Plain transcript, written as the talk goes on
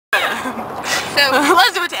So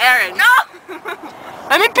let's do it to Aaron. no.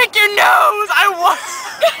 Let me pick your nose. I want.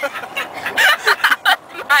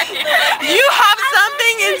 You have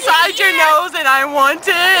something inside your nose, and I want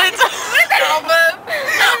it. What is that off of? I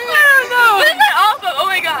don't know. What is that off of? Oh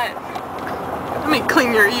my god. Let me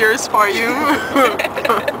clean your ears for you.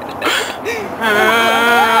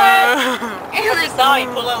 Sorry,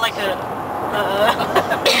 pull out like a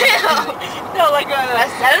no, like a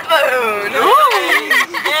cell phone.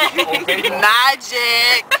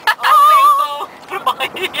 Magic. oh,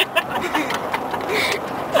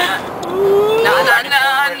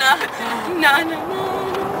 No.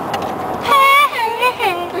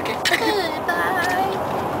 Okay. Goodbye.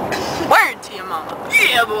 Word to your mama.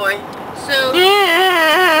 yeah, boy. So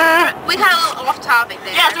Yeah. we got a little off topic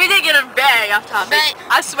there. Yes, we did get a bag off topic. But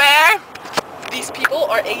I swear, these people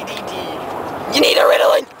are ADD. You need a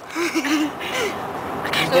Ritalin.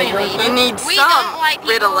 so anyway, You need we some don't like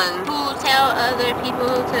people Ritalin. who tell other people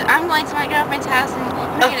to. I'm going to my girlfriend's house and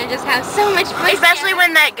we're gonna just have so much fun. Especially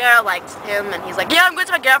together. when that girl likes him and he's like, yeah, I'm going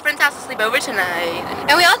to my girlfriend's house to sleep over tonight.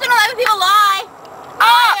 And we also don't like when people lie.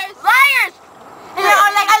 Liars! And they're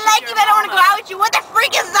all like, I like you, but I don't want to go out with you. What the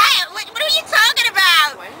freak is that? What are you talking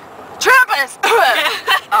about? Trampus.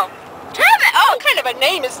 Oh. Travis. What kind of a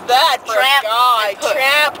name is that for Tramp a guy? and puss.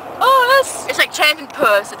 Tramp. Oh, that's. It's like tramp and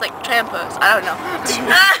puss. It's like trampus. I don't know.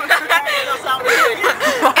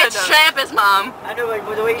 It's trampus, Mom. I know,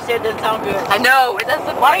 but the way you said it doesn't sound good. I know. It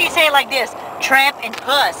doesn't. Why don't you say it like this? Tramp and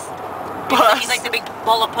puss. Puss. He's like the big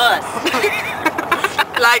ball of puss.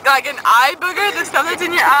 Like an eye booger, the stuff that's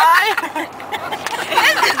in your eye.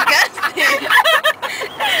 That's disgusting.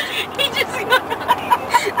 He just.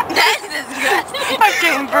 That's disgusting. I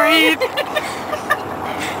can't breathe.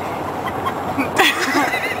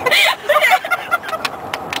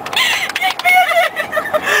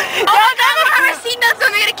 Y'all never heard seatbelts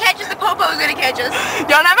when they're gonna catch us, the popo's gonna catch us.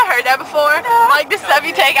 Y'all never heard that before? Like the stuff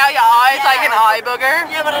you take out your eye, it's like an eye booger.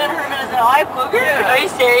 Yeah, but I never heard of it as an eye booger. Are you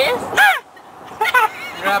serious?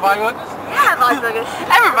 You have eye boogers? Yeah, eye boogers.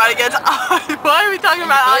 Everybody gets eye. Why are we talking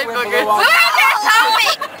about eye boogers? We're on their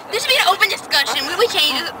topic. This should be an open discussion. We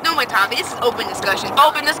changed it. No more topic. This is open discussion.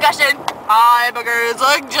 Open discussion. Eye boogers.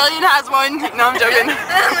 Look, Jillian has one. No, I'm joking.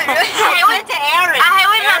 Hey, went to Aaron. I hate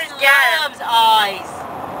when Aaron loves eyes.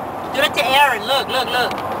 Do it to Aaron. Look.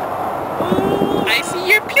 I see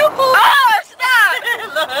your pupils. Oh, stop!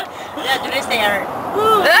 Look. Yeah, do this to Aaron.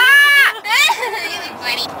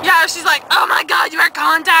 Funny. Yeah, she's like, oh my god, you wear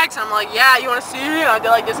contacts. I'm like, yeah, you want to see me? And I do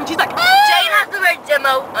like this, and she's like, Jade has the word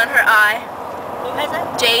demo on her eye. Who has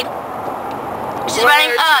that? Jade. She's Word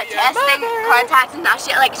running to your testing mother. contacts and now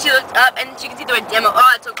she looked up and she can see the word demo.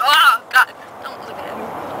 Oh, it's so, oh god. Don't look at me.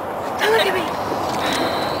 Don't look at me.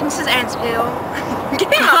 This is Aaron's pill. Give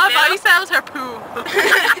me I my thought bill. you said it was her poo.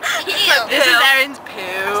 Ew. This is Erin's I'm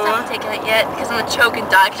poo. not taking it yet because I'm gonna choke and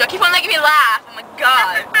die because y'all keep on making me laugh. Oh my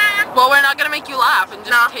god. Well, we're not gonna make you laugh and just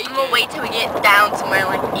Nah, take I'm gonna it. wait till we get down somewhere and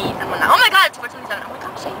like eat and whatnot. Oh my god, it's 4:27. Oh my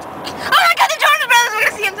god, shit. Oh my god, the Jonas Brothers, we're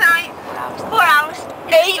gonna see him tonight. 4 hours.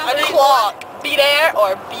 8 o'clock. Be there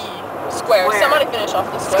or be square. Somebody finish off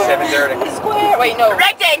the square. 7:30. Square. Wait, no.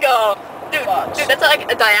 Rectangle. Dude, Fuck. that's like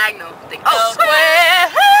a diagonal thing. Oh,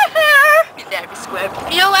 Square. Be there, be square.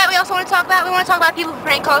 You know what we also want to talk about? We want to talk about people who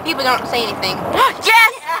prank call people who don't say anything.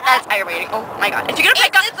 Yes! That's aggravating. Oh my god. If you're gonna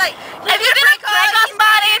prank off, It's like, if you're gonna prank off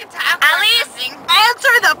somebody, at least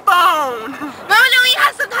Answer the phone. no, he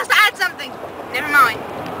has to add something. Never mind.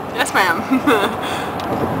 Yes, ma'am.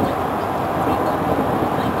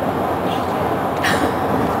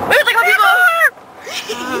 we would think about people.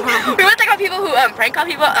 We would think about people who prank call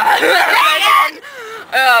people. Again.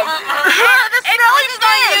 This It's really like is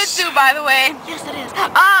on fish. YouTube, by the way. Yes, it is.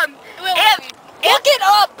 Look it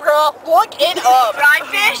up, bro. Look it up. Fried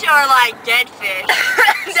fish or like dead fish?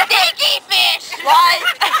 Sticky fish. Like,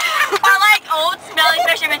 or like old smelly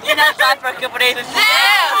fish have been sitting outside for a couple days.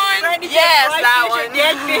 Yes, that one.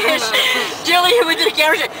 Dead fish. Jilly, who went to the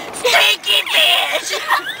camera, said, Stinky fish!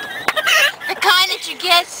 The kind that you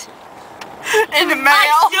get. In the Like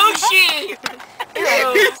mail. sushi! I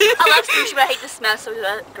love sushi, but I hate the smell, so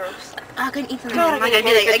that's gross. I couldn't eat something. God, Like I I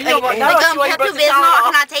did, can't- you know what, now I see why you broke the Pepto-Bismol, sound I off.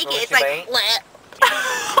 cannot take it. It's like, Wait. bleh.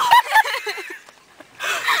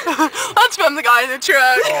 Let's film the guy in the truck.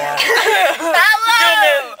 Hello!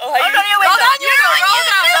 Oh, how you- no, Roll down your window, roll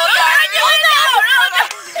down, roll down.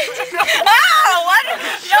 Oh, what?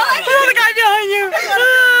 Roll the guy behind you.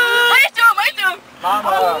 Wait to him.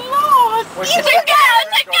 Mama. It's a girl,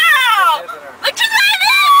 it's a girl! Look to that!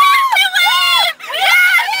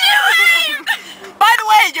 By the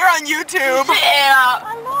way, you're on YouTube. Yeah.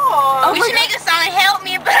 Oh We should make a song, help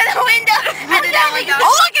me, but the window. I did that one. Oh,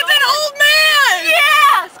 look, it's an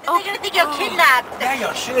Yeah, you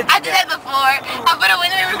should. I did that before. I put a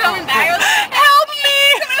window and we were going back. I was like, help me!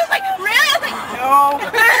 Somebody was like, really? I was like, No.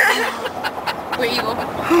 where you going?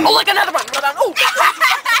 Oh, look, another one. Oh.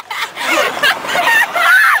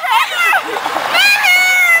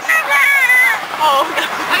 Oh.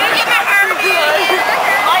 I'm gonna get my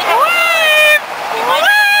hair.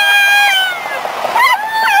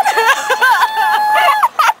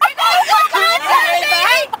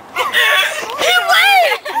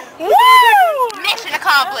 Mission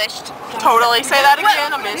accomplished. Totally. Say that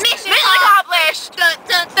again. I missed. Mission accomplished. Dun,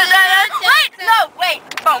 dun, dun, dun, dun, Wait, dun. no, wait.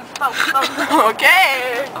 Phone.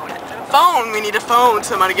 Okay. Phone. We need a phone.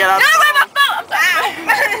 Somebody get out. No, wait, my phone. I'm sorry.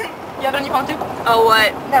 You have it on your phone too? Oh,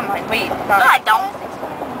 what? Never mind. Wait. No, I don't.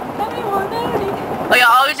 Oh, yeah,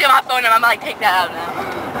 I always get my phone and I'm like, take that out now.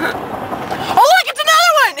 Oh, look, it's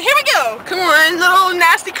another one. Here we go. Come on, little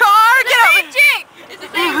nasty car. Get out. Same chick. It's the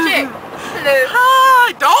same chick.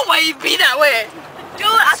 Don't wave. Be that way. Dude,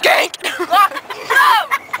 I Skank. No!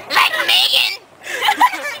 Like Megan.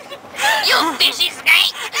 You fishy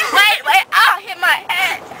skank. Wait, I'll hit my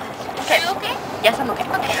head. Okay. You okay? Yes, I'm okay.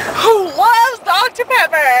 Who loves Dr.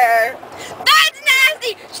 Pepper? That's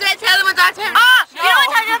nasty. Should I tell them what Dr. Pepper? You know what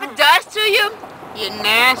Dr. Pepper does to you? You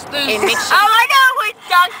nasty. It makes you... Oh, I know what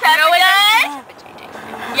Dr. Pepper does.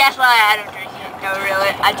 Yes, well, I don't drink it. No,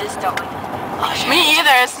 really. I just don't like it. Me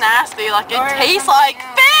either. It's nasty. Like, it tastes like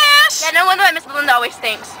fish. Yeah, no wonder why Miss Belinda always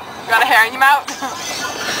stinks. You got a hair in your mouth?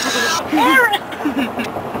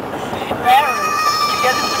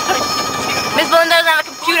 Miss Belinda doesn't have a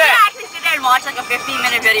computer. We can actually sit there and watch like a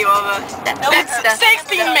 15-minute video of us.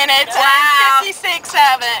 16 minutes and 56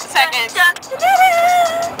 seconds.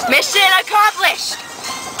 Mission accomplished.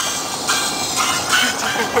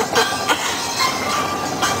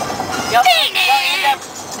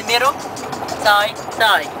 The middle. Side.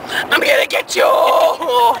 I'm gonna get you.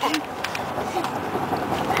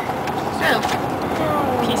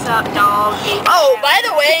 Peace out, dog. Oh, by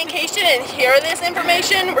the way, in case you didn't hear this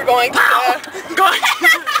information, we're going to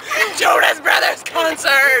Jonas Brothers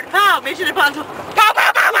concert. Pow! Mission impossible. Pow,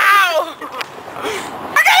 pow, pow, pow.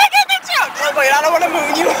 I gotta get the joke. Oh, wait, I don't want to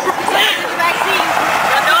moon you. Vaccine.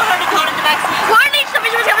 No hurry, call it the vaccine. Courtney,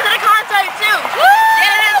 somebody was coming to the concert too.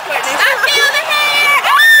 Yeah, it is Courtney. I feel the hair.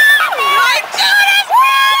 Like Jonas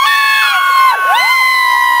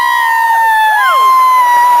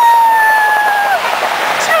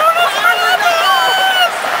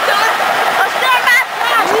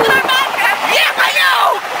Yes, I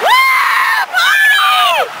know.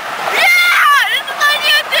 Party! Yeah, this is on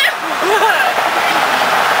YouTube.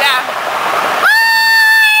 Yeah.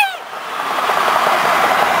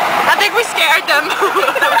 I think we scared them.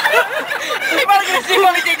 They're probably gonna see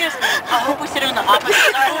when we take this. I hope we sit on the opposite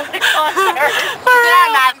side of the concert.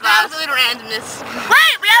 That was a little randomness.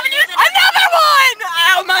 Wait, we have a new Another one!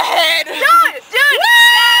 Ow, my head. dude.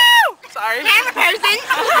 Sorry. Camera person.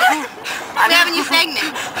 We have a new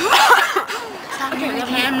segment. Stop looking at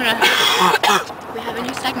the camera. We have a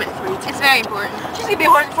new segment for you. It's very important. She's gonna be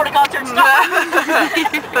horny before the concert.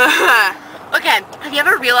 Okay, have you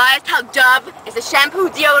ever realized how Dove is a shampoo,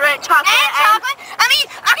 deodorant, chocolate, And chocolate? I mean,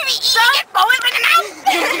 I can be eating it forward in the mouth.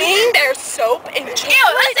 You mean there's soap and Ew,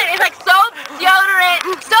 listen, it's like soap, deodorant,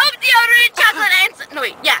 chocolate, and no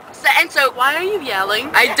wait, yeah, and soap. Why are you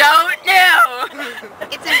yelling? I don't know.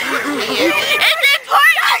 It's important for you. It's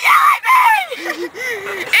important.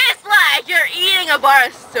 It's like you're eating a bar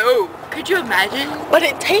of soap. Could you imagine? But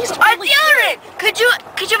it tastes Or really deodorant. Could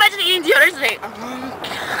you imagine eating deodorant today?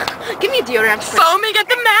 Give me a deodorant. foaming at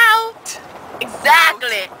the mouth.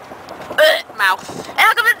 Exactly. Mouth. And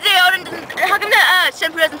how come the deodorant doesn't, how come the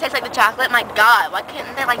shampoo doesn't taste like the chocolate? My god, why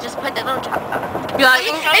couldn't they like just put that little chocolate? Be like,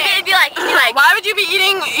 It'd be like, why would you be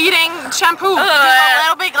eating shampoo? Just a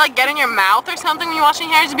little bit like get in your mouth or something when you're washing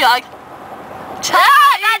hair. Just be like,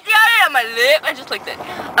 that deodorant on my lip. I just licked it.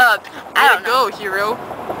 I don't know. Go, hero.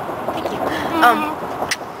 Thank you.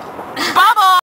 Bubble.